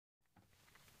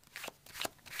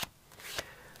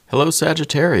Hello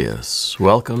Sagittarius,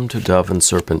 welcome to Dove and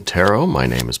Serpent Tarot. My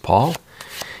name is Paul.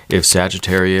 If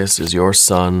Sagittarius is your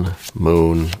sun,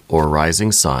 moon, or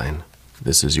rising sign,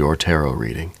 this is your tarot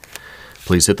reading.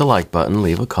 Please hit the like button,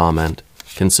 leave a comment,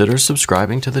 consider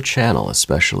subscribing to the channel,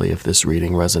 especially if this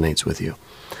reading resonates with you.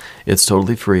 It's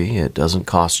totally free, it doesn't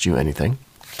cost you anything.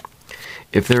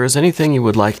 If there is anything you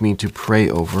would like me to pray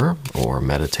over, or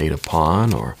meditate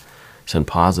upon, or send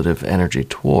positive energy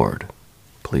toward,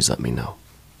 please let me know.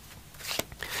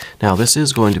 Now, this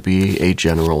is going to be a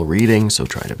general reading, so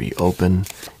try to be open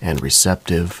and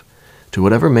receptive to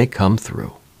whatever may come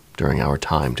through during our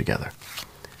time together.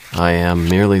 I am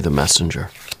merely the messenger,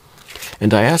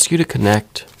 and I ask you to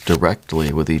connect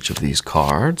directly with each of these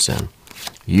cards and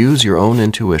use your own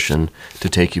intuition to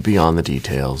take you beyond the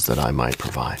details that I might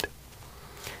provide.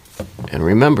 And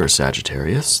remember,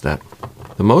 Sagittarius, that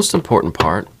the most important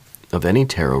part of any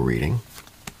tarot reading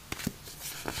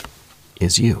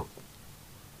is you.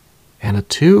 And a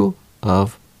Two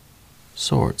of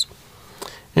Swords.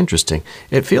 Interesting.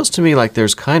 It feels to me like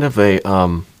there's kind of a,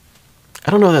 I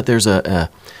don't know that there's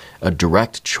a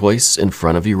direct choice in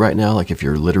front of you right now, like if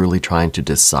you're literally trying to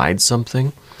decide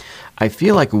something. I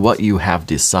feel like what you have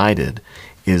decided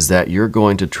is that you're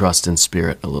going to trust in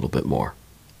spirit a little bit more,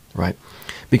 right?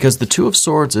 Because the Two of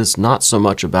Swords is not so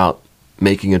much about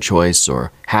making a choice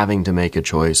or having to make a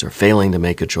choice or failing to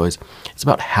make a choice. It's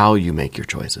about how you make your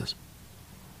choices.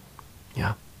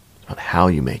 Yeah, it's about how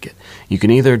you make it. You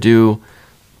can either do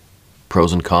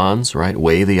pros and cons, right?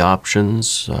 Weigh the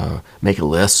options, make a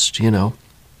list,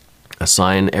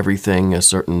 assign everything a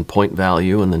certain point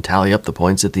value and then tally up the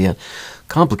points at the end.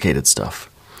 Complicated stuff,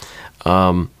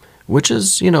 which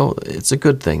is, it's a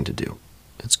good thing to do.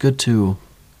 It's good to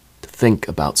think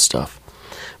about stuff.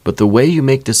 But the way you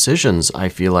make decisions, I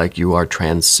feel like you are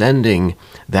transcending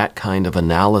that kind of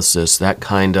analysis, that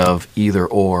kind of either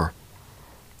or.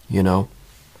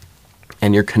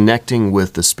 And you're connecting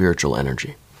with the spiritual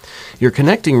energy. You're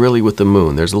connecting really with the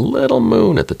moon. There's a little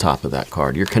moon at the top of that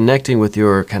card. You're connecting with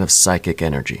your kind of psychic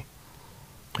energy.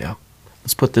 Yeah.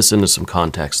 Let's put this into some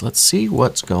context. Let's see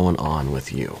what's going on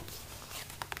with you.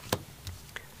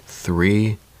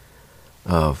 Three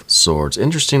of Swords.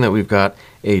 Interesting that we've got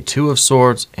a Two of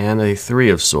Swords and a Three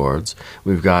of Swords.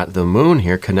 We've got the moon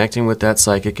here connecting with that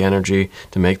psychic energy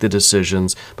to make the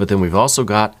decisions, but then we've also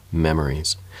got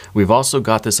memories. We've also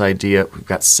got this idea, we've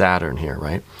got Saturn here,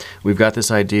 right? We've got this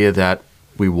idea that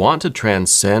we want to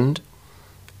transcend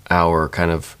our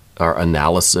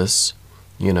analysis,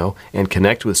 and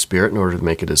connect with spirit in order to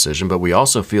make a decision, but we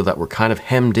also feel that we're kind of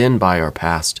hemmed in by our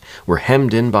past. We're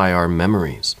hemmed in by our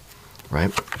memories,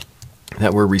 right?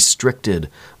 That we're restricted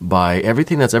by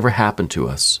everything that's ever happened to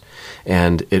us.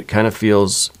 And it kind of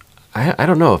feels, I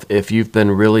don't know if you've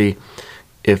been really,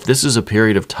 if this is a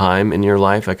period of time in your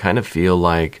life, I kind of feel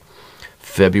like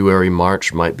February,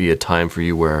 March might be a time for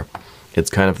you where it's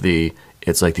kind of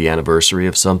it's like the anniversary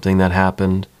of something that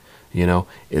happened,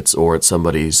 it's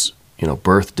somebody's,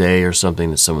 birthday or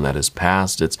something, someone that has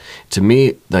passed. It's, to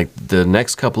me, like the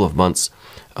next couple of months,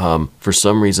 for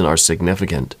some reason are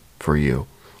significant for you.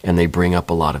 And they bring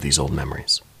up a lot of these old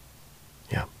memories.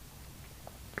 Yeah.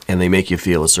 And they make you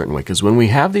feel a certain way. Because when we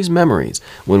have these memories,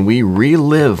 when we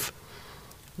relive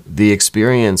the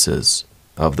experiences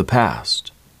of the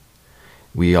past,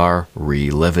 we are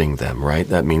reliving them, right?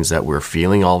 That means that we're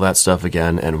feeling all that stuff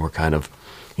again, and we're kind of,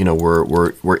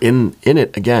 we're in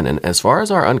it again. And as far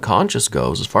as our unconscious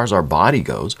goes, as far as our body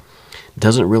goes, it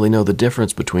doesn't really know the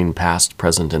difference between past,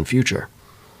 present, and future,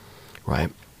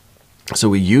 right? So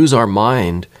we use our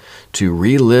mind to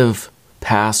relive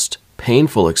past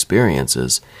painful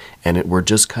experiences, and we're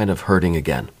just kind of hurting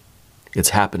again.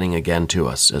 It's happening again to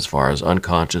us as far as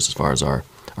unconscious, as far as our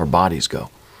bodies go.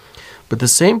 But the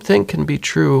same thing can be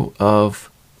true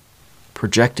of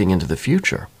projecting into the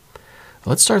future.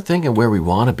 Let's start thinking where we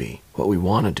want to be, what we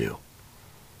want to do,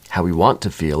 how we want to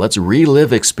feel. Let's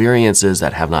relive experiences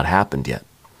that have not happened yet,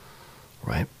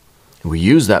 right? We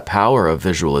use that power of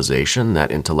visualization,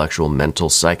 that intellectual, mental,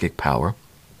 psychic power,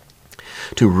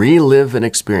 to relive an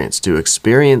experience, to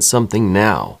experience something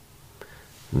now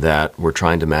that we're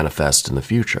trying to manifest in the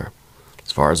future.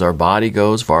 As far as our body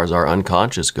goes, as far as our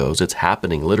unconscious goes, it's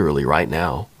happening literally right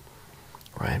now,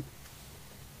 right?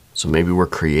 So maybe we're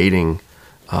creating,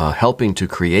 helping to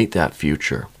create that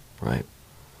future, right?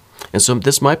 And so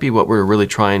this might be what we're really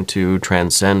trying to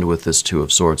transcend with this Two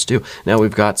of Swords too. Now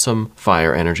we've got some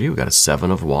fire energy. We've got a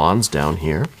Seven of Wands down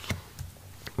here.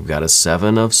 We've got a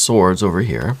Seven of Swords over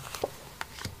here.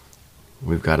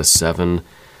 We've got a Seven,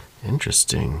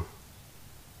 interesting.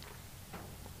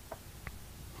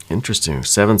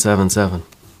 777.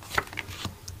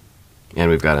 And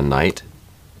we've got a Knight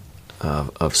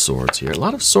of Swords here. A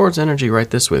lot of Swords energy right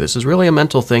this way. This is really a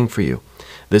mental thing for you.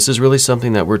 This is really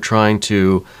something that we're trying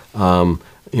to,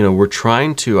 we're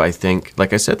trying to, I think,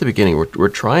 like I said at the beginning, we're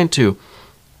trying to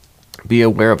be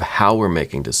aware of how we're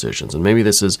making decisions. And maybe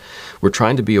this is, we're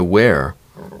trying to be aware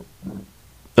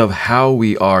of how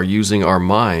we are using our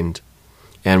mind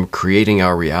and creating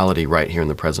our reality right here in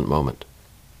the present moment.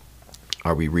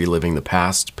 Are we reliving the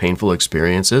past painful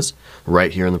experiences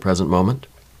right here in the present moment?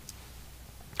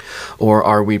 Or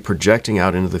are we projecting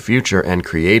out into the future and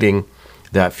creating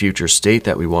that future state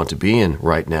that we want to be in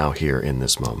right now here in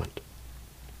this moment?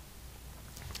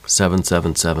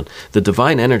 777. The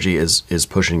divine energy is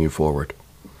pushing you forward.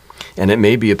 And it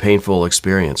may be a painful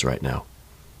experience right now,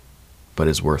 but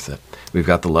it's worth it. We've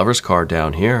got the Lover's card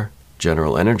down here.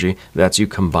 General energy, that's you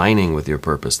combining with your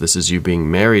purpose. This is you being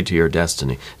married to your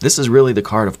destiny. This is really the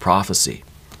card of prophecy,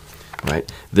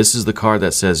 right? This is the card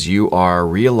that says you are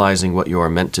realizing what you are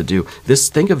meant to do.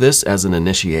 Think of this as an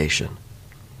initiation.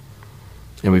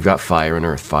 And we've got fire and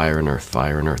earth, fire and earth,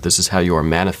 fire and earth. This is how you are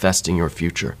manifesting your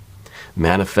future,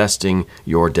 manifesting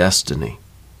your destiny.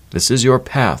 This is your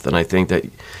path, and I think that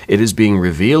it is being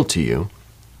revealed to you.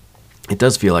 It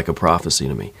does feel like a prophecy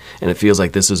to me, and it feels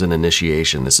like this is an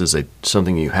initiation. This is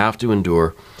something you have to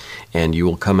endure, and you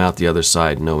will come out the other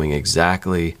side knowing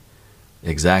exactly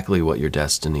what your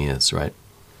destiny is, right?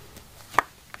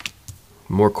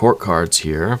 More court cards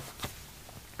here.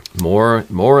 More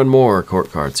and more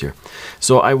court cards here.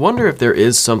 So I wonder if there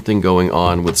is something going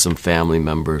on with some family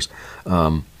members,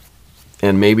 and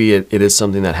maybe it is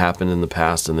something that happened in the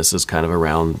past, and this is kind of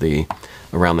around the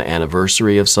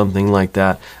anniversary of something like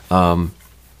that. I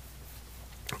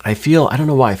don't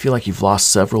know why, I feel like you've lost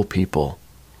several people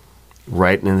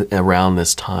right around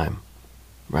this time,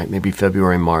 right? Maybe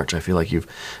February, March. I feel like you've,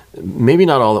 maybe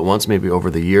not all at once, maybe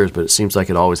over the years, but it seems like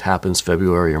it always happens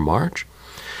February or March.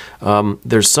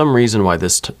 There's some reason why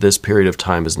this period of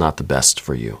time is not the best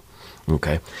for you,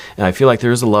 okay? And I feel like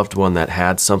there is a loved one that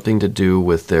had something to do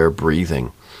with their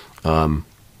breathing. I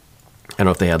don't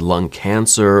know if they had lung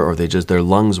cancer or their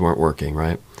lungs weren't working,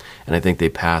 right? And I think they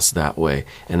passed that way.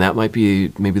 And that might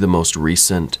be maybe the most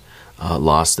recent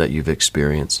loss that you've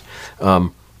experienced. I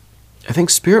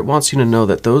think Spirit wants you to know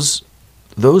that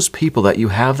those people that you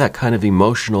have that kind of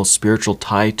emotional, spiritual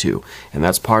tie to, and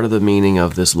that's part of the meaning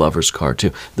of this Lover's card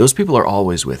too, those people are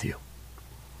always with you.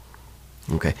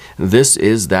 Okay, this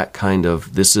is that kind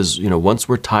of, once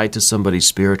we're tied to somebody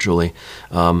spiritually,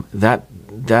 that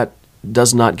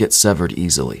does not get severed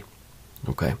easily,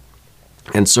 okay?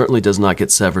 And certainly does not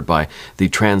get severed by the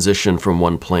transition from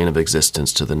one plane of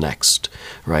existence to the next,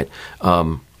 right?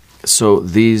 So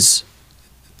these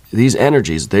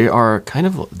energies, they are kind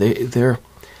of, they're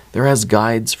as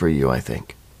guides for you, I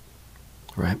think,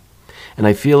 right? And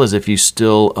I feel as if you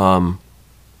still, I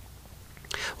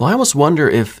almost wonder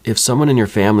if someone in your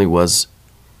family was,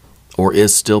 or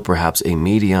is still perhaps a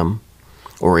medium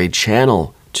or a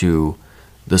channel to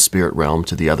the spirit realm,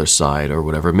 to the other side or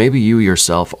whatever. Maybe you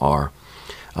yourself are.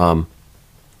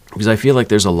 Because I feel like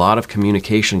there's a lot of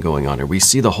communication going on here. We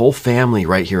see the whole family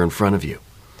right here in front of you.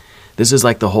 This is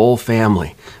like the whole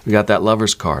family. We got that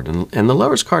Lover's card. And the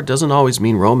Lover's card doesn't always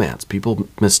mean romance. People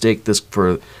mistake this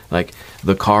for like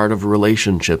the card of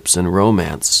relationships and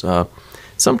romance.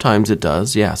 Sometimes it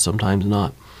does, yeah, sometimes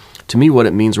not. To me, what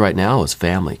it means right now is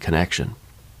family, connection.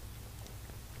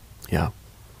 Yeah.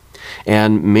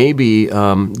 And maybe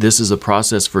this is a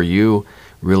process for you,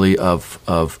 really,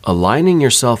 of aligning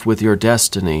yourself with your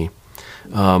destiny,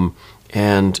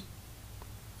 and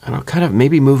I don't know, kind of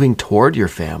maybe moving toward your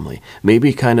family,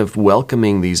 maybe kind of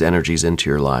welcoming these energies into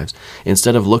your lives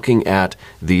instead of looking at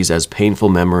these as painful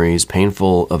memories,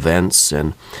 painful events.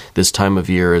 And this time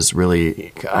of year is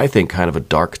really, I think, kind of a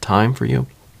dark time for you.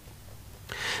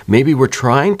 Maybe we're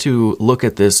trying to look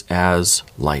at this as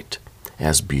light,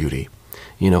 as beauty.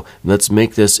 Let's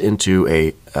make this into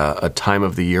a time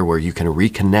of the year where you can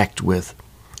reconnect with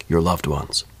your loved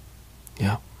ones.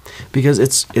 Yeah. Because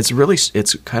it's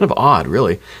kind of odd,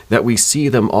 really, that we see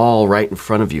them all right in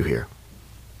front of you here.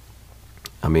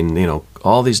 I mean,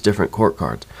 all these different court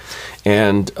cards.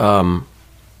 And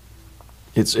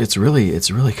it's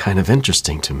really kind of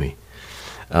interesting to me.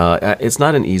 It's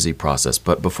not an easy process,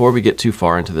 but before we get too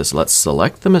far into this, let's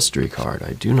select the mystery card.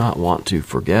 I do not want to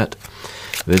forget.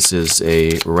 This is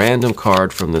a random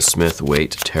card from the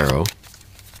Smith-Waite Tarot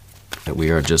that we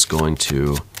are just going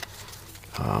to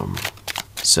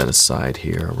set aside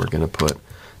here. We're going to put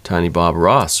Tiny Bob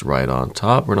Ross right on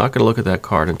top. We're not going to look at that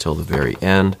card until the very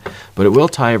end, but it will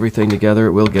tie everything together.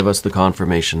 It will give us the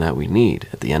confirmation that we need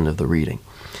at the end of the reading.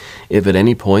 If at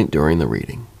any point during the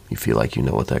reading you feel like you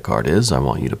know what that card is, I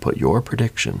want you to put your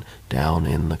prediction down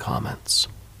in the comments.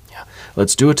 Yeah.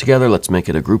 Let's do it together. Let's make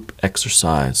it a group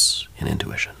exercise in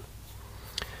intuition.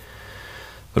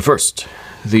 But first,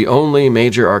 the only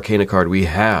major arcana card we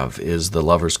have is the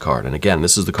Lover's card. And again,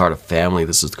 this is the card of family.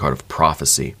 This is the card of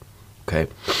prophecy. Okay?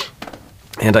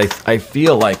 And I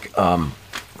feel like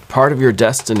part of your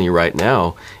destiny right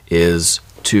now is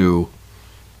to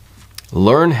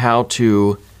learn how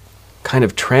to kind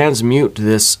of transmute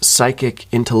this psychic,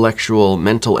 intellectual,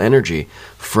 mental energy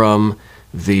from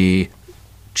the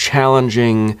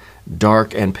challenging,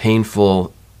 dark, and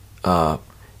painful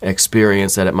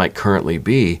experience that it might currently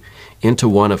be into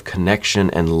one of connection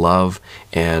and love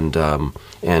and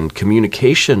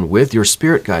communication with your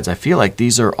spirit guides. I feel like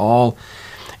these are all,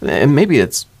 and maybe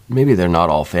they're not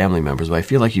all family members, but I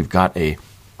feel like you've got a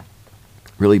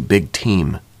really big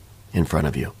team in front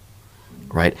of you,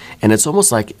 right? And it's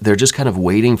almost like they're just kind of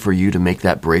waiting for you to make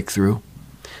that breakthrough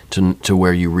to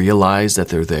where you realize that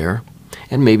they're there.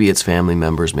 And maybe it's family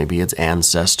members, maybe it's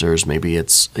ancestors, maybe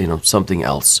it's, something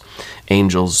else,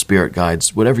 angels, spirit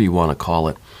guides, whatever you want to call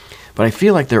it. But I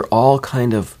feel like they're all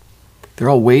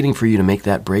waiting for you to make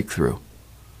that breakthrough,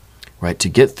 right? To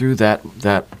get through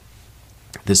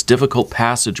this difficult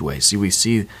passageway. See, we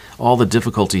see all the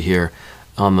difficulty here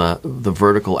on the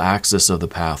vertical axis of the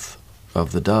path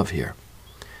of the dove here.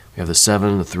 We have the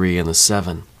 7, the 3, and the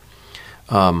 7.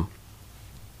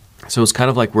 So it's kind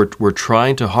of like we're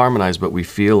trying to harmonize, but we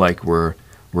feel like we're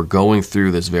going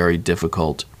through this very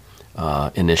difficult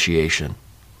initiation.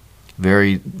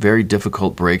 Very, very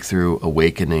difficult breakthrough,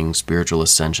 awakening, spiritual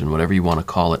ascension, whatever you want to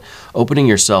call it. Opening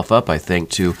yourself up, I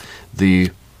think, to the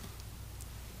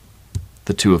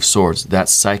Two of Swords, that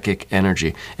psychic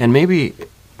energy. And maybe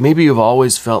you've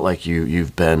always felt like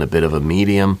you've been a bit of a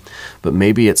medium, but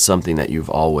maybe it's something that you've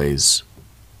always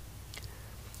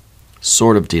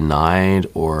sort of denied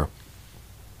or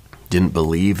didn't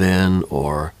believe in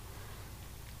or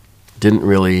didn't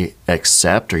really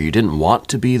accept, or you didn't want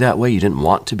to be that way, you didn't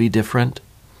want to be different.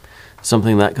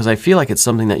 Something that, because I feel like it's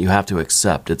something that you have to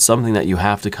accept. It's something that you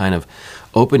have to kind of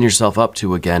open yourself up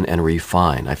to again and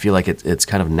refine. I feel like it's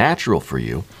kind of natural for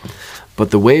you.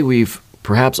 But the way we've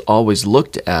perhaps always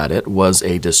looked at it was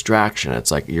a distraction.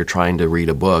 It's like you're trying to read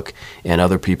a book and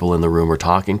other people in the room are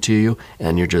talking to you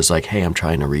and you're just like, hey, I'm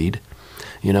trying to read.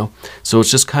 So it's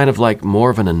just kind of like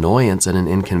more of an annoyance and an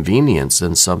inconvenience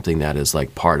than something that is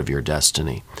like part of your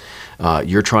destiny.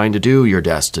 You're trying to do your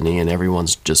destiny and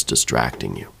everyone's just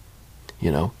distracting you,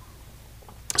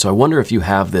 So I wonder if you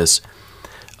have this,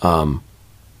 I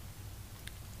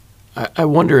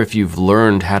wonder if you've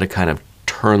learned how to kind of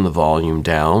turn the volume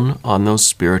down on those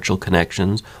spiritual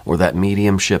connections or that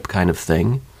mediumship kind of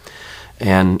thing.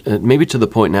 And maybe to the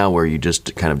point now where you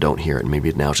just kind of don't hear it.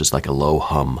 Maybe now it's just like a low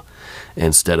hum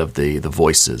instead of the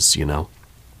voices, And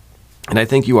I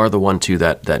think you are the one, too,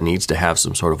 that needs to have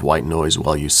some sort of white noise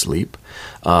while you sleep.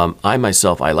 I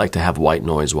like to have white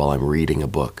noise while I'm reading a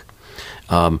book.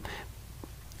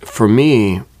 For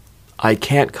me, I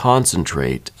can't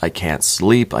concentrate, I can't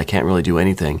sleep, I can't really do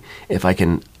anything if I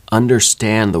can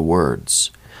understand the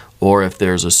words or if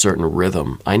there's a certain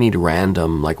rhythm. I need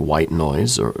random, like white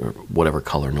noise or whatever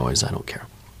color noise, I don't care.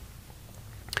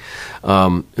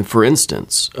 For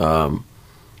instance,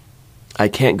 I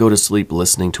can't go to sleep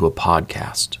listening to a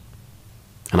podcast.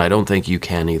 And I don't think you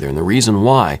can either. And the reason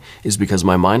why is because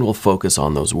my mind will focus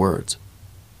on those words.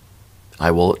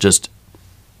 I will just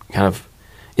kind of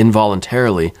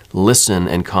involuntarily listen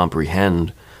and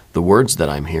comprehend the words that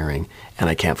I'm hearing, and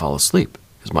I can't fall asleep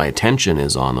because my attention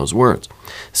is on those words.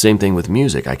 Same thing with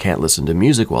music. I can't listen to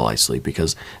music while I sleep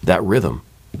because that rhythm,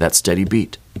 that steady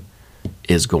beat,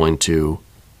 is going to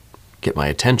get my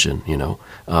attention, and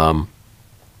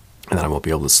then I won't be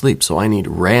able to sleep. So I need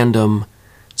random,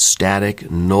 static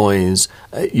noise.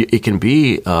 It can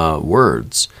be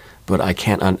words, but it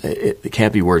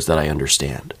can't be words that I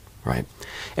understand, right?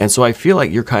 And so I feel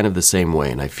like you're kind of the same way,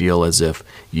 and I feel as if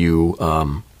you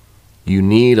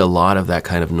need a lot of that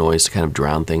kind of noise to kind of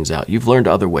drown things out. You've learned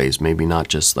other ways, maybe not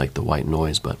just like the white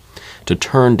noise, but to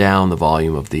turn down the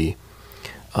volume of the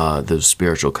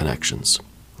spiritual connections.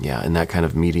 Yeah, and that kind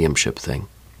of mediumship thing.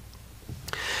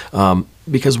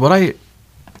 Because what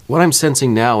I'm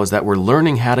sensing now is that we're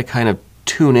learning how to kind of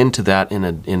tune into that in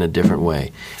a different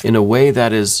way, in a way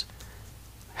that is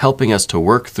helping us to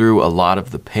work through a lot of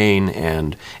the pain,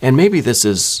 and maybe this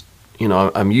is,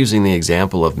 I'm using the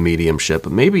example of mediumship,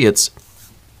 but maybe it's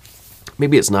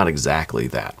not exactly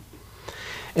that.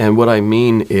 And what I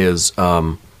mean is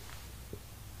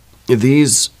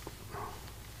these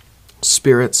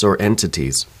spirits or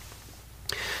entities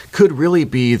could really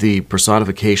be the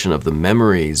personification of the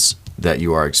memories that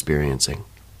you are experiencing.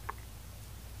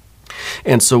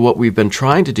 And so what we've been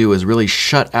trying to do is really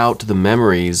shut out the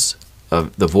memories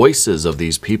of the voices of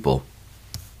these people,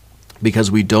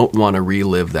 because we don't want to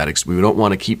relive that. We don't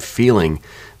want to keep feeling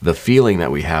the feeling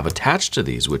that we have attached to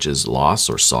these, which is loss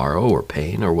or sorrow or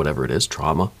pain or whatever it is,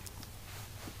 trauma.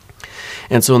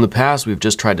 And so in the past, we've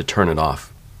just tried to turn it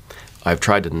off. I've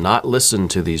tried to not listen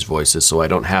to these voices so I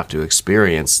don't have to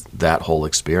experience that whole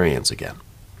experience again.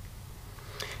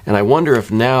 And I wonder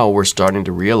if now we're starting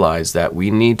to realize that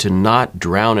we need to not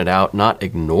drown it out, not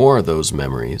ignore those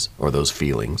memories or those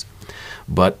feelings,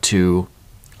 but to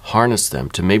harness them,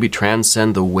 to maybe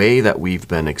transcend the way that we've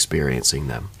been experiencing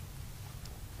them.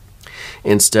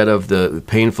 Instead of the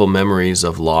painful memories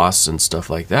of loss and stuff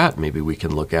like that, maybe we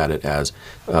can look at it as,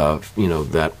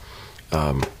 that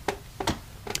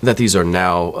these are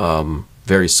now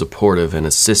very supportive and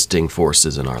assisting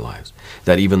forces in our lives.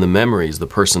 That even the memories, the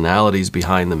personalities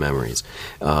behind the memories,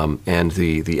 and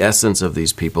the essence of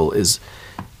these people is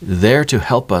there to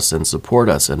help us and support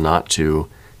us, and not to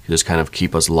just kind of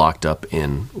keep us locked up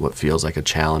in what feels like a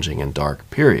challenging and dark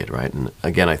period, right? And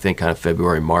again, I think kind of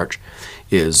February, March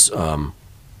is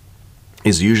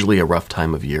usually a rough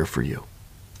time of year for you.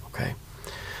 Okay.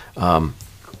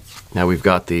 Now we've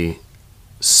got the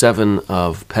Seven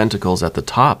of Pentacles at the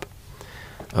top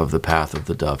of the path of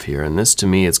the dove here, and this to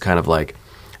me is kind of like,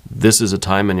 this is a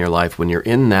time in your life when you're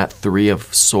in that Three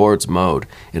of Swords mode.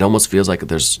 It almost feels like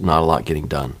there's not a lot getting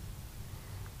done.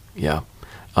 Yeah.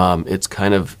 It's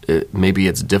kind of, maybe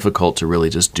it's difficult to really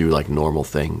just do like normal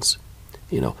things,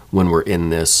 when we're in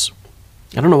this.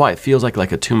 I don't know why it feels like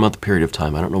a 2-month period of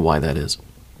time. I don't know why that is.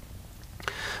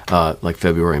 Like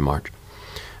February, March.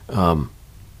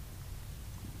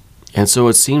 And so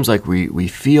it seems like we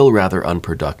feel rather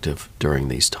unproductive during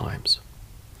these times.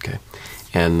 Okay.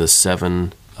 And the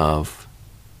Seven of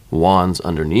Wands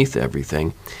underneath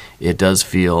everything, it does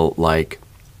feel like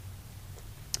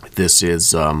this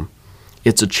is,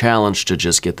 it's a challenge to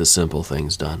just get the simple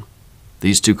things done.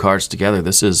 These two cards together,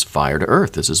 this is fire to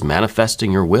earth. This is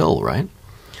manifesting your will, right?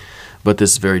 But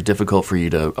this is very difficult for you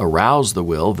to arouse the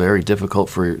will, very difficult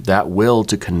for that will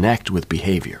to connect with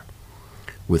behavior,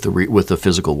 with the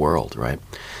physical world, right?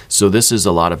 So this is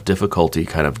a lot of difficulty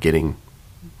kind of getting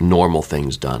normal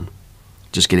things done.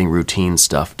 Just getting routine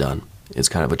stuff done is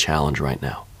kind of a challenge right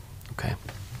now, okay?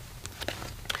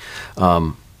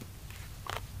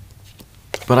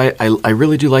 But I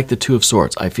really do like the Two of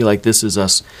Swords. I feel like this is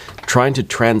us trying to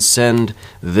transcend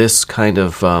this kind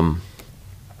of,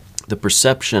 the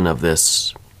perception of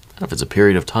this, I don't know if it's a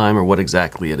period of time or what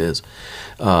exactly it is.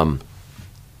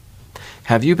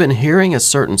 Have you been hearing a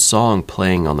certain song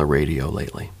playing on the radio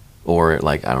lately? Or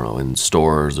like, I don't know, in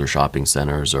stores or shopping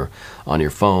centers or on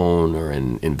your phone or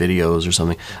in videos or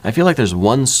something? I feel like there's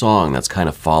one song that's kind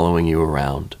of following you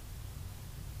around,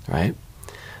 right?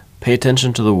 Pay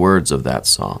attention to the words of that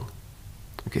song.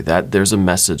 Okay, there's a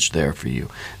message there for you.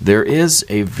 There is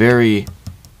a very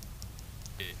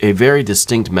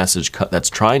distinct message that's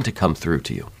trying to come through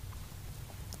to you.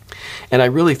 And I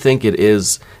really think it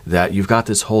is that you've got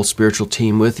this whole spiritual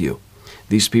team with you.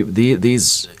 These people,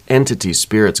 these entities,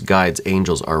 spirits, guides,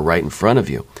 angels are right in front of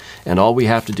you. And all we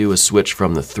have to do is switch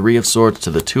from the Three of Swords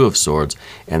to the Two of Swords,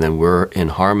 and then we're in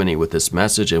harmony with this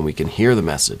message and we can hear the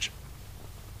message.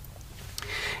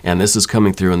 And this is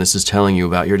coming through, and this is telling you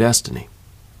about your destiny.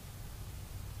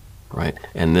 Right?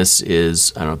 And this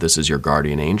is, I don't know if this is your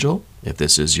guardian angel, if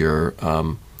this is your,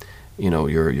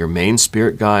 your main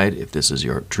spirit guide, if this is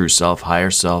your true self,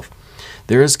 higher self.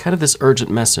 There is kind of this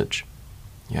urgent message.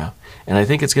 Yeah. And I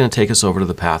think it's going to take us over to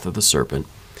the path of the serpent.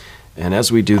 And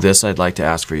as we do this, I'd like to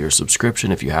ask for your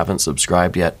subscription. If you haven't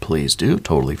subscribed yet, please do.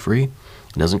 Totally free.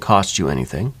 It doesn't cost you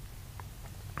anything.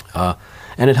 And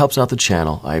it helps out the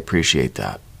channel. I appreciate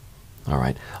that. All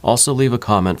right. Also, leave a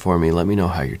comment for me. Let me know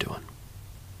how you're doing.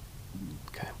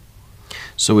 Okay.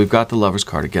 So we've got the Lover's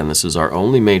card. Again, this is our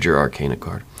only major arcana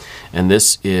card. And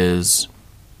this is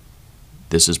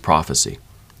prophecy.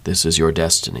 This is your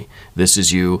destiny. This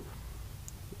is you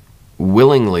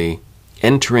willingly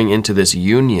entering into this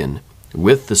union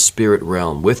with the spirit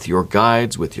realm, with your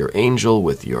guides, with your angel,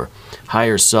 with your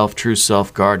higher self, true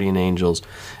self, guardian angels,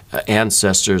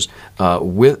 ancestors,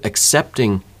 with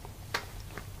accepting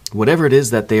whatever it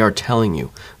is that they are telling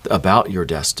you about your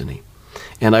destiny.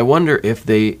 And I wonder if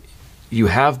you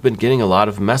have been getting a lot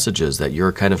of messages that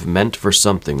you're kind of meant for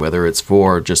something, whether it's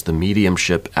for just the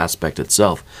mediumship aspect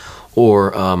itself,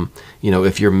 or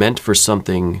if you're meant for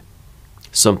something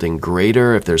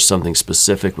greater, if there's something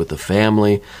specific with the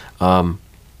family. And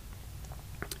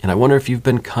I wonder if you've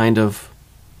been kind of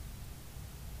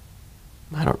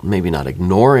maybe not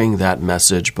ignoring that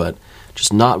message, but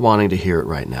just not wanting to hear it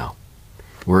right now.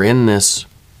 We're in this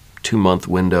 2-month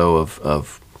window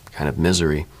of kind of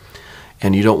misery,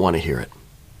 and you don't want to hear it.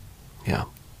 Yeah.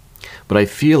 But I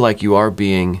feel like you are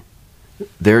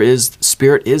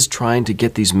Spirit is trying to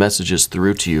get these messages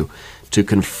through to you to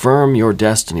confirm your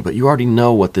destiny, but you already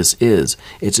know what this is.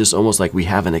 It's just almost like we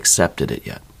haven't accepted it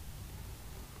yet.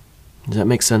 Does that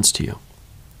make sense to you?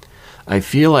 I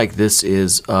feel like this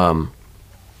is, I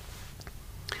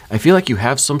feel like you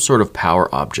have some sort of power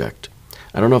object.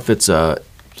 I don't know if it's a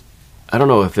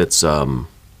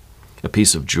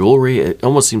piece of jewelry. It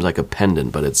almost seems like a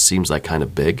pendant, but it seems like kind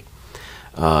of big.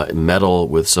 Metal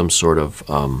with some sort of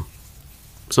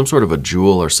a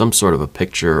jewel or some sort of a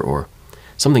picture or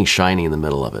something shiny in the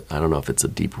middle of it. I don't know if it's a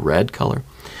deep red color,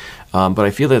 but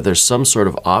I feel that there's some sort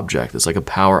of object. It's like a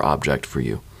power object for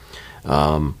you.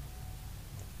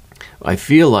 I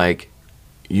feel like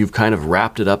you've kind of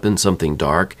wrapped it up in something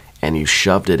dark and you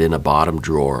shoved it in a bottom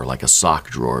drawer, like a sock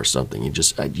drawer or something.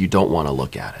 You don't want to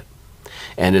look at it.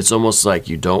 And it's almost like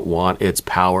you don't want its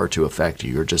power to affect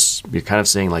you. You're kind of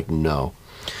saying like, no.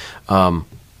 And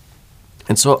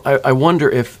so I wonder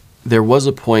if there was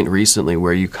a point recently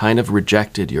where you kind of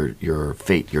rejected your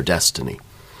fate, your destiny.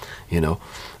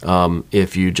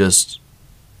 If you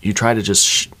try to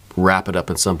just wrap it up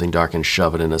in something dark and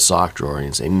shove it in a sock drawer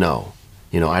and say, no,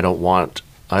 I don't want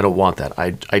that.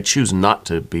 I choose not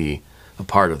to be a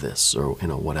part of this, or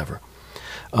whatever.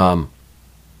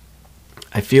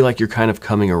 I feel like you're kind of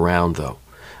coming around, though.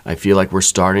 I feel like we're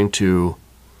starting to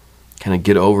kind of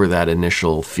get over that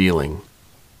initial feeling,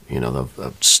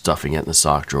 of stuffing it in the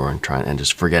sock drawer and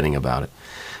just forgetting about it.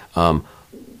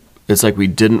 It's like we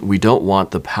don't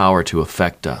want the power to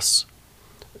affect us,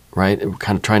 right? We're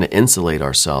kind of trying to insulate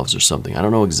ourselves or something. I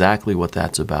don't know exactly what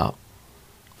that's about.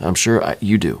 I'm sure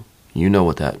you do. You know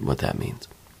what that means.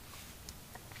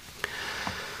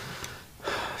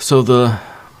 So the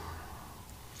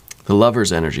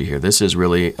Lover's energy here, this is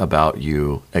really about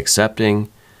you accepting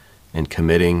and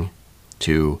committing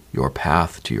to your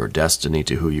path, to your destiny,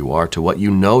 to who you are, to what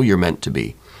you know you're meant to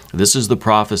be. This is the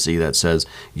prophecy that says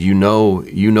you know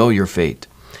your fate.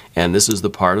 And this is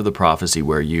the part of the prophecy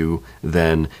where you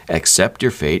then accept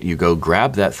your fate, you go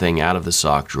grab that thing out of the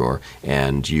sock drawer,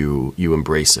 and you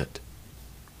embrace it.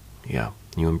 Yeah,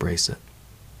 you embrace it.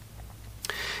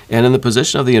 And in the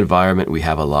position of the environment, we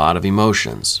have a lot of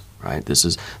emotions, right?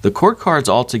 The court cards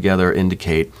altogether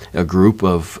indicate a group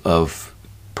of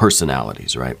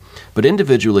personalities, right? But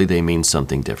individually, they mean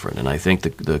something different. And I think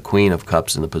the Queen of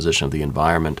Cups in the position of the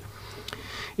environment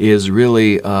is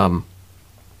really the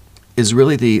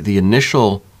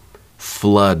initial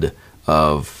flood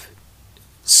of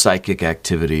psychic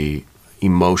activity,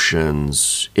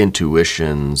 emotions,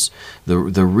 intuitions, the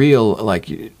real, like,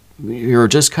 you're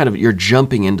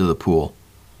jumping into the pool,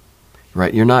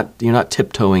 right? You're not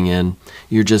tiptoeing in,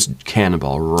 you're just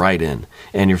cannonball right in,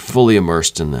 and you're fully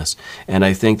immersed in this. And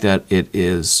I think that it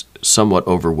is somewhat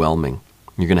overwhelming.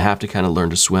 You're going to have to kind of learn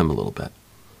to swim a little bit.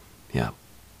 Yeah.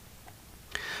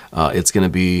 It's going to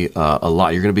be a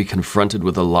lot. You're going to be confronted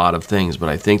with a lot of things, but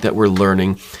I think that we're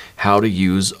learning how to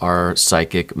use our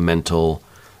psychic, mental,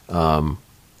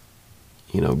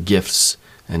 gifts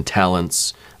and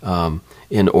talents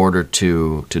in order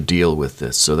to deal with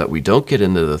this, so that we don't get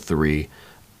into the Three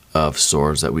of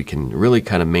Swords, that we can really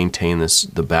kind of maintain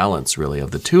the balance, really,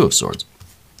 of the Two of Swords.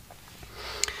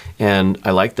 And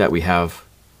I like that we have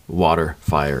water,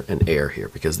 fire, and air here,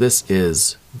 because this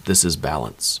is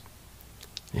balance.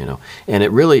 And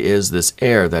it really is this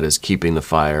air that is keeping the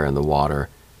fire and the water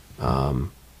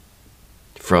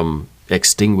from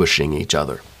extinguishing each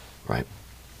other, right?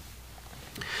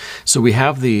 So we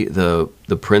have the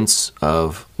Prince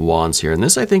of Wands here, and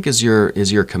this, I think, is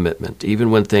your commitment, even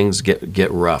when things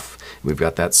get rough. We've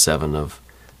got that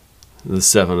the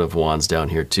Seven of Wands down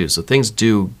here too. So things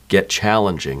do get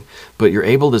challenging, but you're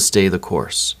able to stay the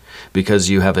course because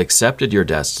you have accepted your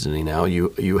destiny now.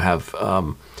 You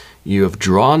have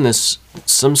drawn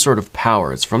some sort of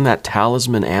power. It's from that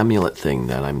talisman amulet thing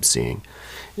that I'm seeing.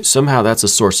 Somehow that's a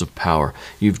source of power.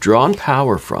 You've drawn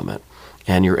power from it,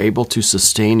 and you're able to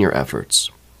sustain your efforts.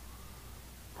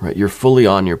 Right? You're fully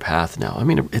on your path now. I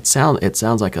mean, it sounds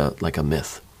like a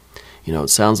myth. It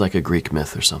sounds like a Greek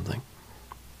myth or something.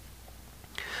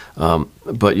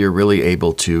 But you're really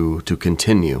able to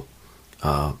continue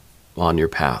on your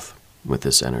path with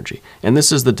this energy. And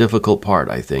this is the difficult part,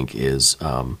 I think, is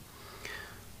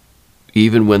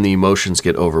even when the emotions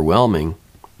get overwhelming,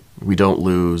 we don't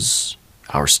lose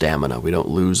our stamina. We don't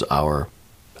lose our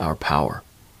power.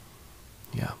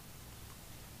 Yeah.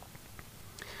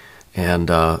 And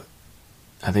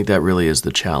I think that really is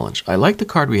the challenge. I like the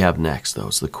card we have next, though.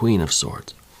 It's the Queen of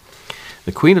Swords.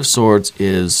 The Queen of Swords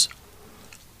is,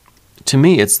 to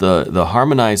me, it's the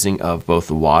harmonizing of both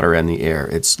the water and the air.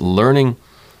 It's learning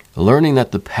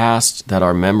that the past, that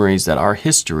our memories, that our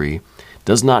history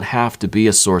does not have to be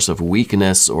a source of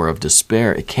weakness or of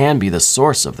despair. It can be the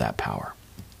source of that power.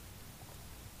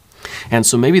 And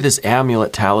so maybe this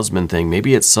amulet talisman thing,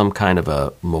 maybe it's some kind of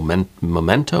a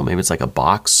memento. Maybe it's like a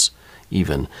box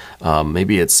even.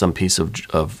 Maybe it's some piece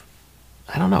of,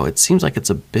 I don't know. It seems like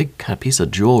it's a big kind of piece of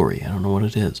jewelry. I don't know what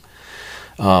it is.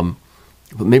 But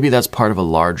maybe that's part of a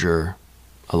larger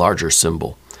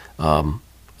symbol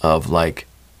of like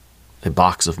a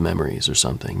box of memories or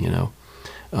something, you know.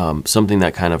 Something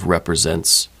that kind of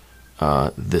represents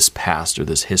this past or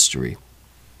this history.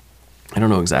 I don't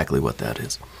know exactly what that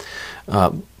is.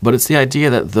 But it's the idea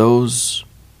that those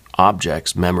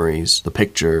objects, memories, the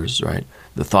pictures, right,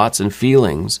 the thoughts and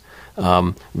feelings,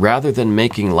 rather than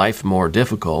making life more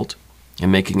difficult and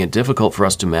making it difficult for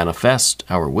us to manifest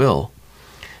our will,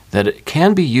 that it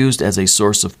can be used as a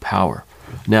source of power.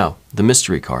 Now, the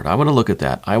mystery card, I want to look at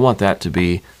that. I want that to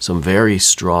be some very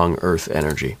strong earth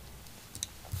energy.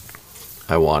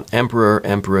 I want Emperor,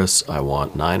 Empress, I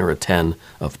want 9 or a 10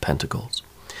 of Pentacles.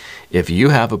 If you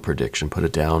have a prediction, put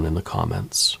it down in the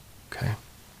comments, okay?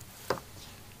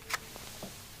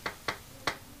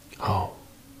 Oh,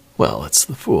 well, it's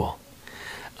the Fool.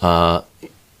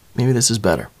 Maybe this is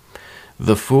better.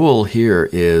 The Fool here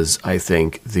is, I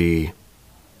think, the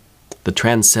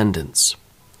transcendence,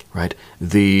 right?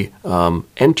 The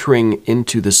entering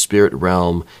into the spirit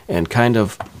realm and kind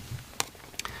of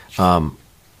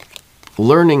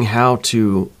learning how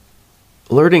to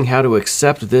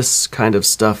accept this kind of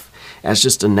stuff as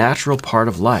just a natural part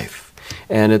of life.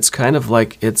 And it's kind of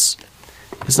like, it's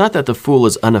not that the Fool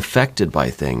is unaffected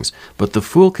by things, but the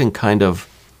Fool can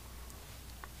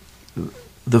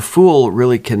the Fool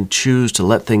really can choose to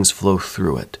let things flow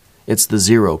through it. It's the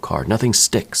 0 card. Nothing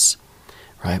sticks,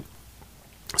 right?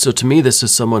 So to me, this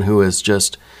is someone who is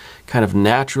just kind of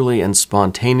naturally and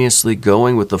spontaneously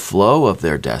going with the flow of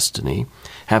their destiny.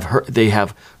 They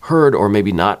have heard, or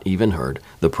maybe not even heard,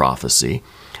 the prophecy,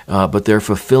 but they're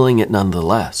fulfilling it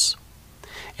nonetheless.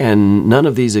 And none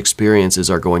of these experiences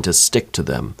are going to stick to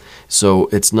them. So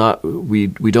it's not, we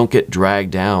don't get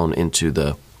dragged down into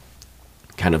the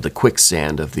kind of the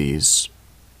quicksand of these,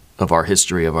 of our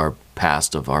history, of our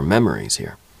past, of our memories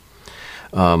here.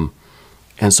 And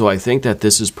so I think that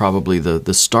this is probably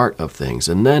the start of things.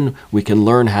 And then we can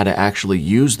learn how to actually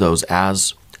use those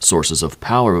as sources of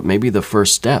power, but maybe the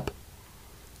first step.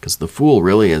 Because the Fool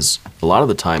really is, a lot of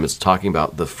the time, it's talking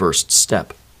about the first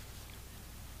step.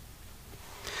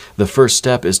 The first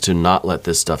step is to not let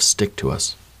this stuff stick to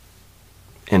us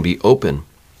and be open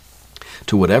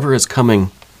to whatever is coming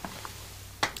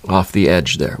off the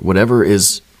edge there, whatever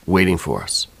is waiting for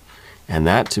us. And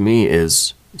that, to me,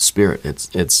 is spirit.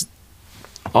 It's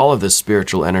all of this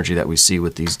spiritual energy that we see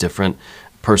with these different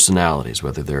personalities,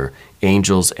 whether they're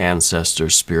angels,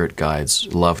 ancestors, spirit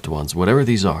guides, loved ones, whatever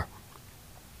these are.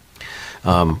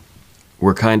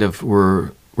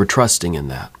 We're trusting in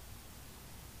that.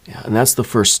 Yeah, and that's the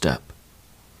first step.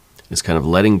 Is kind of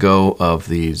letting go of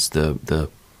these the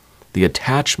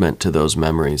attachment to those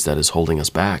memories that is holding us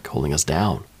back, holding us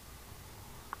down.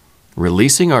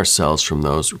 Releasing ourselves from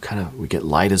those, we get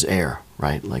light as air,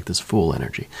 right? Like this Fool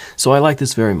energy. So I like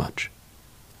this very much.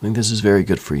 I think this is very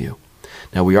good for you.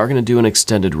 Now, we are going to do an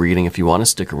extended reading. If you want to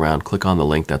stick around, click on the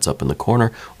link that's up in the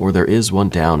corner, or there is one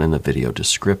down in the video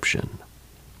description.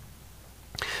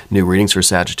 New readings for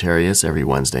Sagittarius every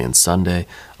Wednesday and Sunday.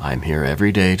 I'm here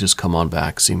every day. Just come on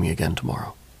back. See me again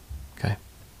tomorrow. Okay?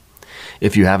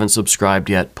 If you haven't subscribed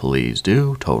yet, please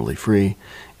do. Totally free.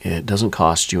 It doesn't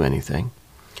cost you anything.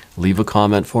 Leave a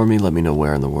comment for me. Let me know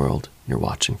where in the world you're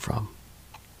watching from.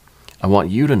 I want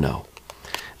you to know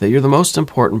that you're the most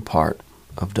important part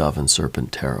of Dove and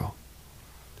Serpent Tarot.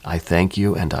 I thank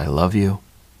you and I love you.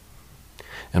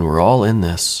 And we're all in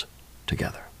this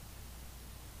together.